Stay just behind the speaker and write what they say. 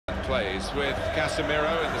plays with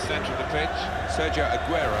Casemiro in the centre of the pitch. Sergio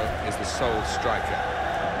Aguero is the sole striker.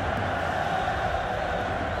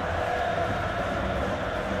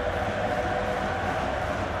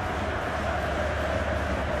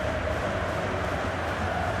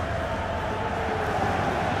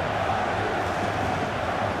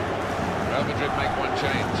 Real Madrid make one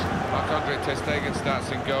change. Marc-Andre ter Stegen starts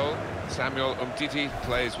in goal. Samuel Umtiti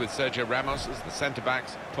plays with Sergio Ramos as the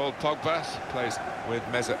centre-backs. Paul Pogba plays with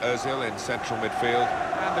Mesut Ozil in central midfield.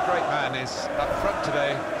 And the great man is up front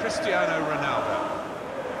today, Cristiano Ronaldo.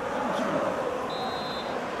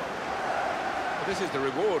 Well, this is the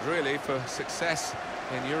reward, really, for success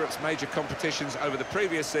in Europe's major competitions over the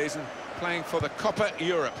previous season, playing for the Copa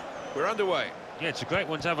Europe. We're underway. Yeah, it's a great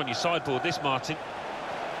one to have on your sideboard, this, Martin.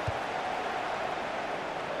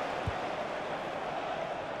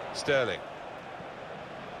 Sterling.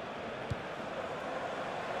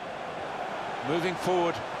 Moving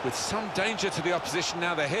forward with some danger to the opposition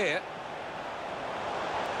now they're here.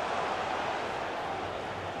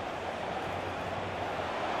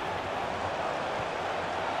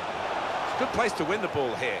 It's a good place to win the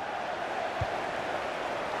ball here.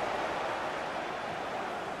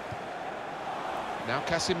 Now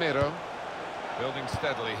Casemiro, building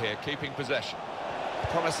steadily here, keeping possession.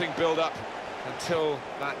 Promising build-up until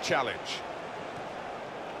that challenge.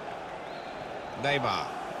 Neymar.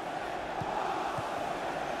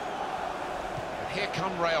 And here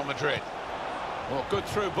come Real Madrid. Well, good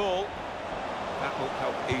through ball. That will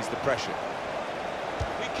help ease the pressure.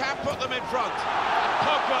 He can put them in front. And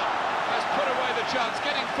Pogba has put away the chance,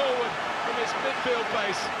 getting forward from his midfield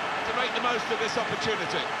base to make the most of this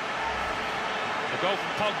opportunity. A goal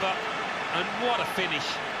from Pogba, and what a finish.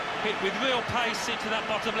 Hit with real pace into that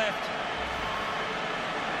bottom left.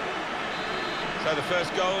 So the first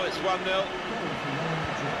goal, it's 1-0.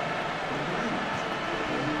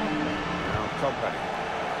 Now Company.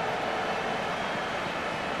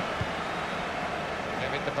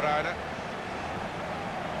 Kevin De Bruyne.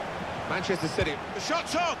 Manchester City. The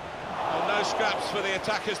shot's on! Oh, no scraps for the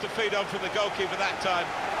attackers to feed on from the goalkeeper that time.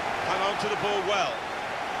 Hung on to the ball well.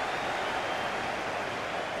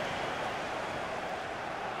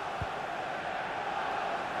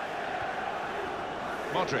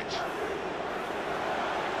 Modric.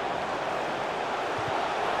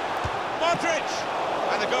 Modric!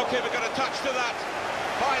 And the goalkeeper got a touch to that.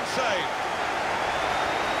 Fine save.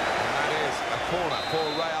 And that is a corner for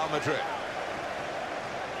Real Madrid.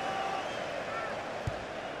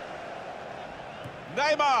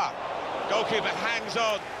 Neymar! Goalkeeper hangs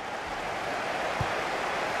on.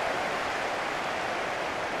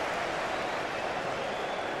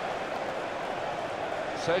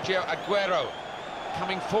 Sergio Aguero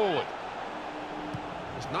coming forward.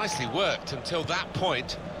 It was nicely worked until that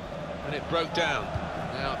point. And it broke down.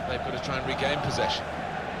 Now they've got to try and regain possession.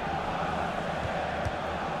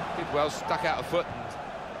 Did well, stuck out a foot and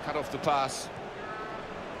cut off the pass.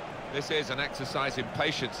 This is an exercise in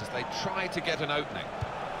patience as they try to get an opening.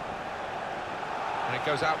 And it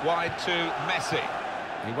goes out wide to Messi.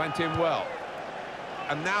 He went in well.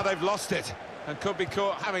 And now they've lost it and could be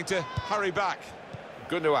caught having to hurry back.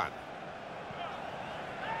 Gundogan.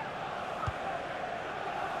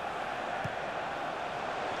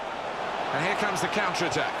 And here comes the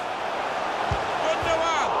counter-attack.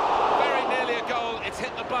 Gundogan! Very nearly a goal. It's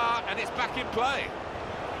hit the bar and it's back in play.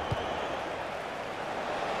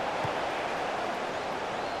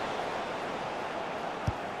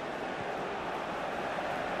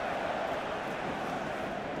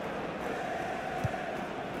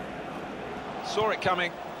 Saw it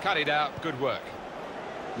coming, cut it out. Good work.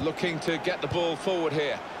 Looking to get the ball forward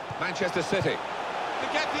here. Manchester City. To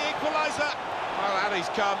get the equaliser. Well, out he's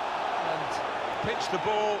come. And pitch the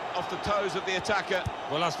ball off the toes of the attacker.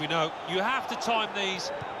 Well, as we know, you have to time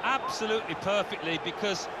these absolutely perfectly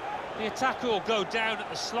because the attacker will go down at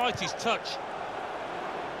the slightest touch.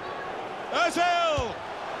 Ozil!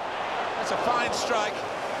 That's a fine strike,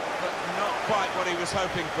 but not quite what he was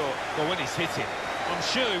hoping for. Well, when he's hitting, I'm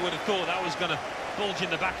sure he would have thought that was going to bulge in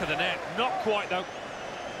the back of the net. Not quite, though.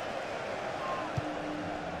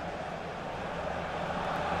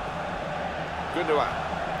 Gundogan.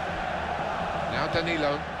 Now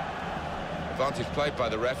Danilo. Advantage played by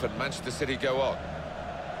the ref and Manchester City go on.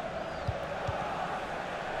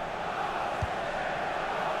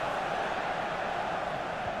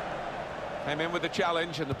 Came in with the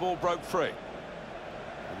challenge and the ball broke free.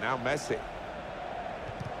 And now Messi.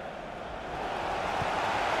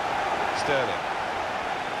 Sterling.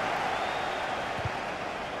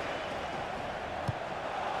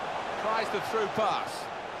 Tries the through pass.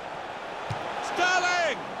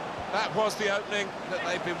 Sterling! That was the opening that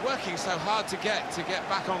they've been working so hard to get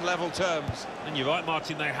back on level terms. And you're right,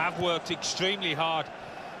 Martin, they have worked extremely hard.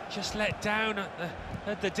 Just let down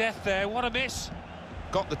at the death there. What a miss.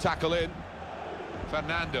 Got the tackle in.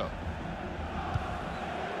 Fernando.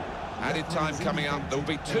 Added time coming up. There'll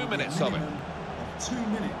be 2 minutes of it. 2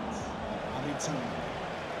 minutes of added time.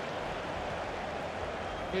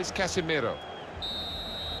 Here's Casemiro.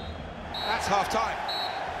 That's half-time.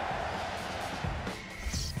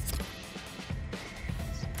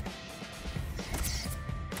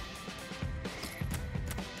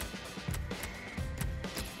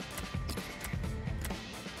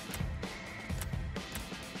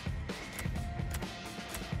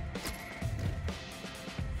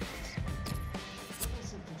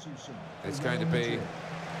 It's going to be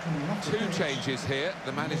 2 changes here.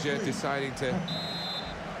 The manager deciding to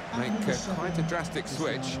make quite a drastic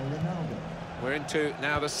switch. We're into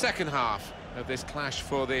now the second half of this clash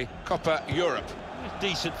for the Copa Europe.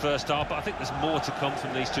 Decent first half, but I think there's more to come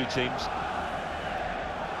from these two teams.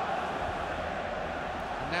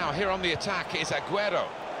 And now here on the attack is Aguero.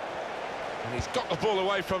 And he's got the ball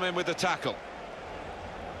away from him with the tackle.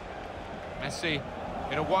 Messi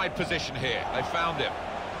in a wide position here. They found him.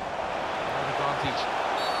 Advantage.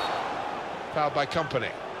 Fouled by Company.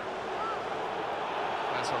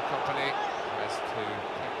 That's on Company. Has to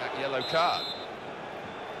take that yellow card.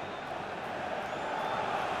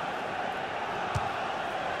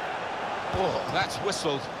 Oh, that's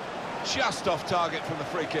whistled just off target from the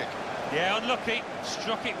free kick. Yeah, unlucky.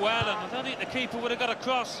 Struck it well, and I don't think the keeper would have got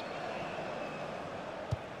across.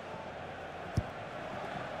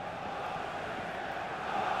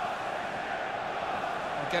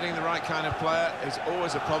 Getting the right kind of player is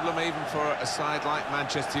always a problem, even for a side like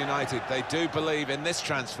Manchester United. They do believe in this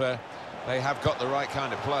transfer they have got the right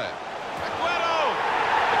kind of player. Aguero!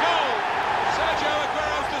 The goal! Sergio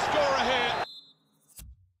Aguero's the scorer here.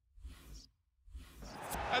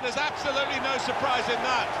 And there's absolutely no surprise in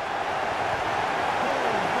that.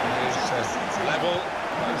 It's level.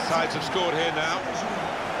 Both sides have scored here now.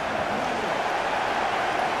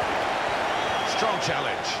 Strong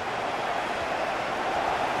challenge.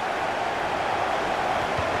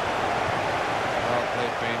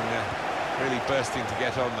 They've been really bursting to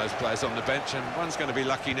get on, those players on the bench, and one's going to be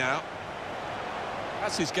lucky now.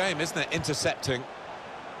 That's his game, isn't it? Intercepting.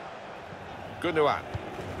 Gundogan.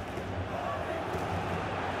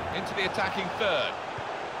 Into the attacking third.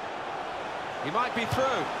 He might be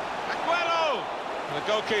through. Aguero! And the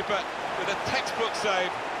goalkeeper with a textbook save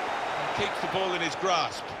and keeps the ball in his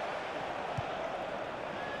grasp.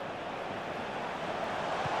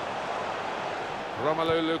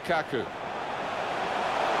 Romelu Lukaku.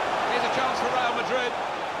 Here's a chance for Real Madrid.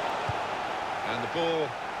 And the ball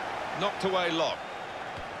knocked away long.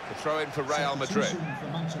 To throw in for Real Madrid. For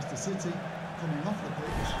Manchester City, coming off the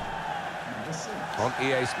pitch, number 6. On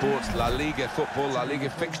EA Sports, La Liga football, La Liga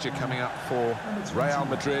fixture coming up for Real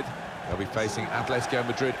Madrid. They'll be facing Atletico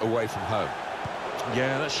Madrid away from home.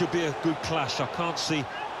 Yeah, that should be a good clash. I can't see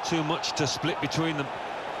too much to split between them.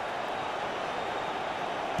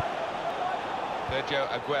 Sergio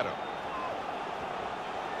Aguero.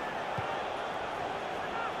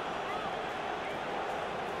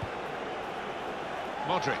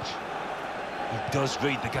 Modric. He does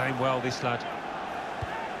read the game well, this lad.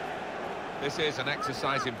 This is an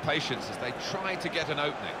exercise in patience as they try to get an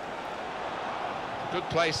opening. Good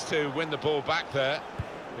place to win the ball back there,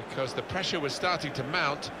 because the pressure was starting to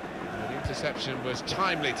mount, and the interception was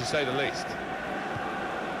timely, to say the least.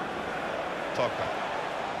 Pogba.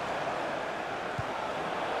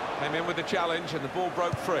 Came in with the challenge, and the ball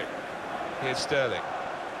broke free. Here's Sterling.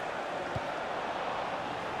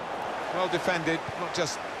 Well defended, not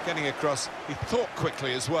just getting across, he thought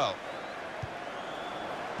quickly as well.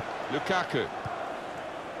 Lukaku.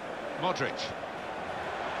 Modric.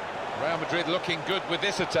 Real Madrid looking good with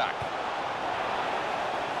this attack.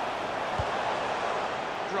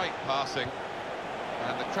 Great passing,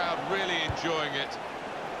 and the crowd really enjoying it.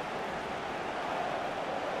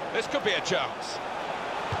 This could be a chance.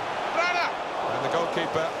 And the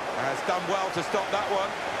goalkeeper has done well to stop that one.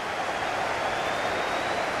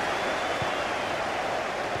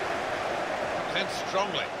 And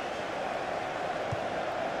strongly.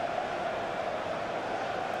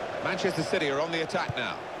 Manchester City are on the attack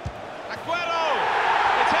now. Aguero!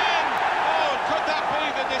 It's in! Oh, could that be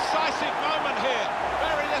the decisive moment here?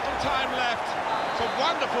 Very little time left. It's a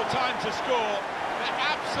wonderful time to score. They're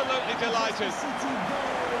absolutely delighted.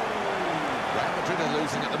 Real Madrid are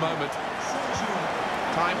losing at the moment.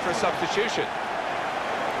 Time for a substitution.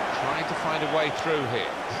 Trying to find a way through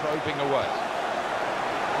here, probing away.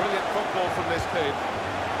 Brilliant football from this team.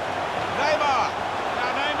 Neymar!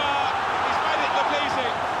 Now Neymar, he's made it look easy.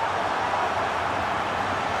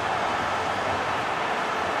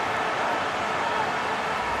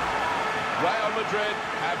 Real Madrid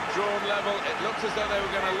have drawn level. It looks as though they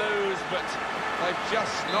were going to lose, but they've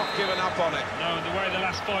just not given up on it. No, and the way the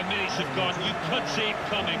last 5 minutes have gone, you could see it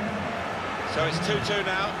coming. So it's 2-2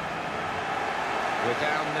 now. We're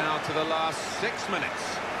down now to the last 6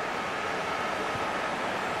 minutes.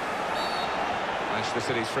 Manchester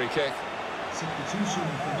City's free kick. Substitution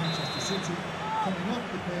for Manchester City. Coming off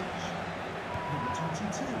the pitch, number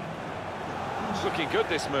 22. It's looking good,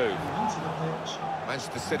 this move. Onto the pitch.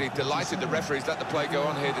 Manchester City delighted the referees let the play go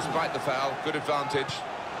on here despite the foul. Good advantage.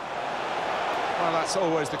 Well, that's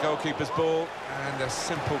always the goalkeeper's ball, and a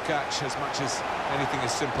simple catch as much as anything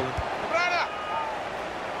is simple.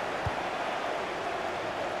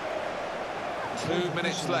 2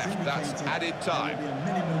 minutes left, that's added time. There will be a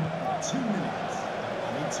minimum of 2 minutes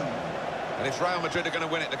added time. And if Real Madrid are going to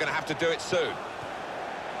win it, they're going to have to do it soon.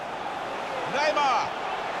 Neymar!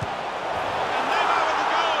 And Neymar with the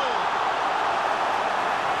goal!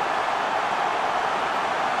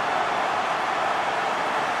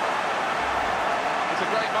 It's a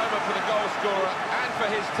great moment for the goal scorer and for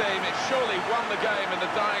his team. It surely won the game in the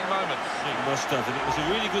dying moments. It must have, and it was a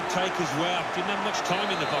really good take as well. Didn't have much time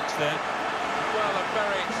in the box there. Well, a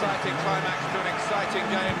very exciting climax to an exciting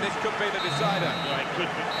game. This could be the decider. Right, could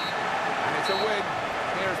be. And it's a win.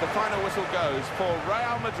 Here as the final whistle goes for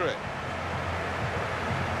Real Madrid.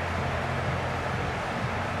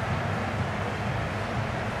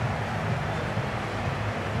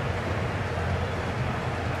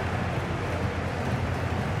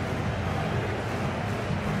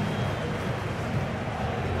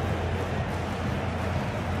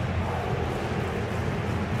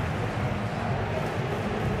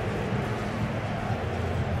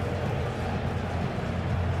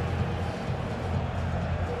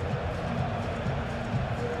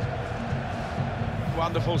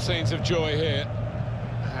 Wonderful scenes of joy here,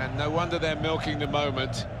 and no wonder they're milking the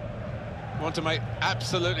moment. Want to make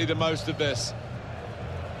absolutely the most of this.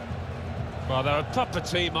 Well, they're a proper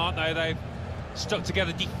team, aren't they? They've stuck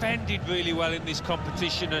together, defended really well in this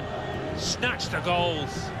competition and snatched the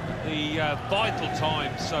goals at the vital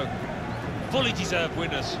time, so fully deserved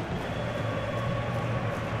winners.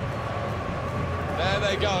 There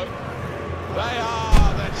they go. They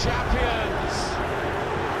are the champions.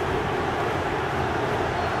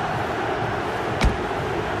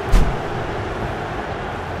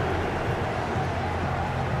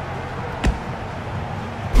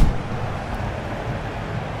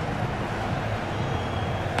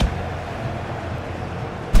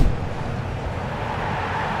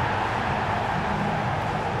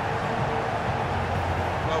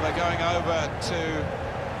 Going over to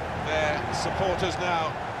their supporters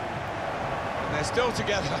now, and they're still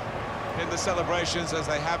together in the celebrations as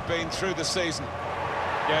they have been through the season.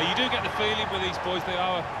 Yeah, you do get the feeling with these boys, they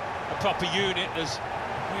are a proper unit. There's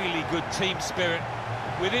really good team spirit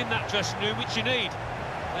within that dressing room, which you need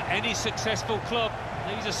at any successful club.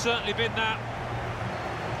 These have certainly been that.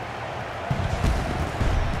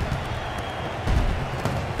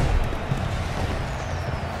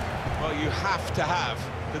 Well, you have to have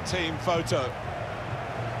the team photo,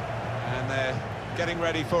 and they're getting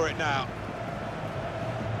ready for it now.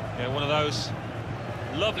 Yeah, one of those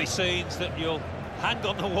lovely scenes that you'll hang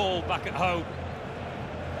on the wall back at home.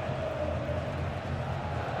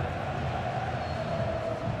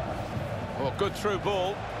 Well, good through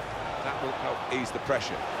ball. That will help ease the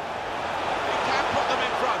pressure. He can put them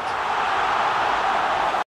in front.